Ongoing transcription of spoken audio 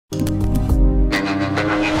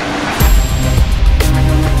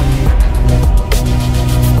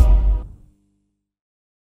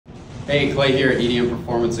Hey, Clay here at EDM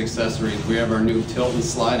Performance Accessories. We have our new tilt and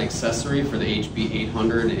slide accessory for the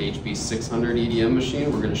HB800 and HB600 EDM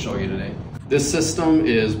machine we're going to show you today. This system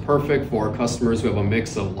is perfect for customers who have a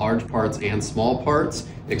mix of large parts and small parts,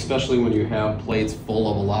 especially when you have plates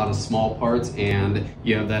full of a lot of small parts and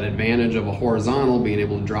you have that advantage of a horizontal being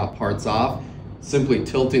able to drop parts off. Simply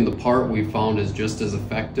tilting the part we found is just as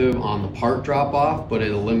effective on the part drop off, but it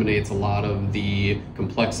eliminates a lot of the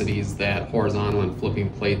complexities that horizontal and flipping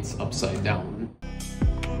plates upside down.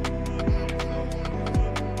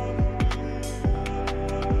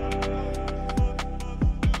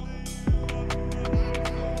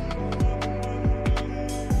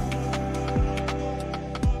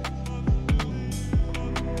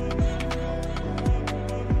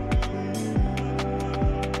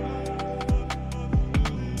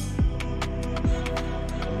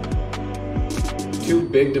 Two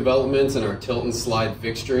big developments in our tilt and slide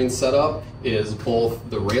fixturing setup is both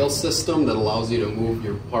the rail system that allows you to move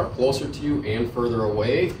your part closer to you and further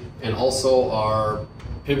away, and also our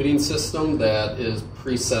pivoting system that is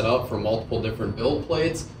pre-set up for multiple different build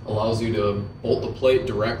plates, allows you to bolt the plate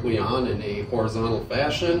directly on in a horizontal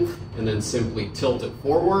fashion and then simply tilt it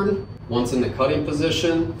forward. Once in the cutting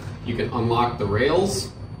position, you can unlock the rails,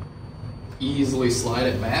 easily slide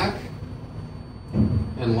it back,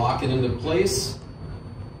 and lock it into place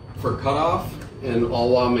for cutoff, and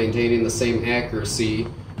all while maintaining the same accuracy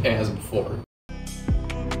as before.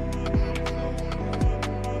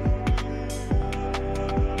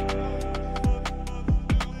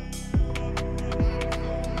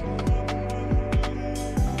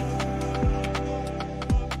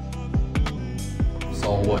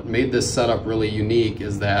 So what made this setup really unique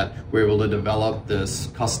is that we're able to develop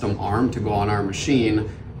this custom arm to go on our machine.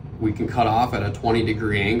 We can cut off at a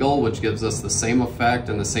 20-degree angle, which gives us the same effect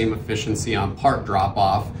and the same efficiency on part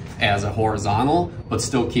drop-off as a horizontal, but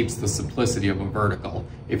still keeps the simplicity of a vertical.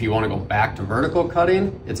 If you want to go back to vertical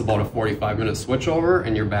cutting, it's about a 45-minute switchover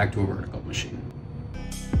and you're back to a vertical machine.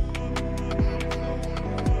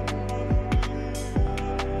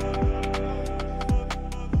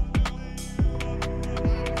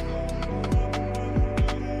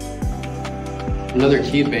 Another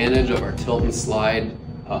key advantage of our tilt and slide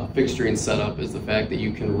fixturing setup is the fact that you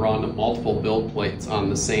can run multiple build plates on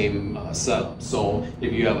the same setup. So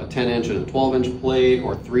if you have a 10-inch and a 12-inch plate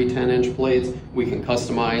or three 10-inch plates, we can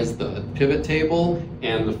customize the pivot table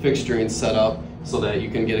and the fixturing setup so that you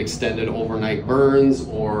can get extended overnight burns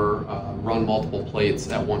or run multiple plates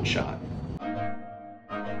at one shot.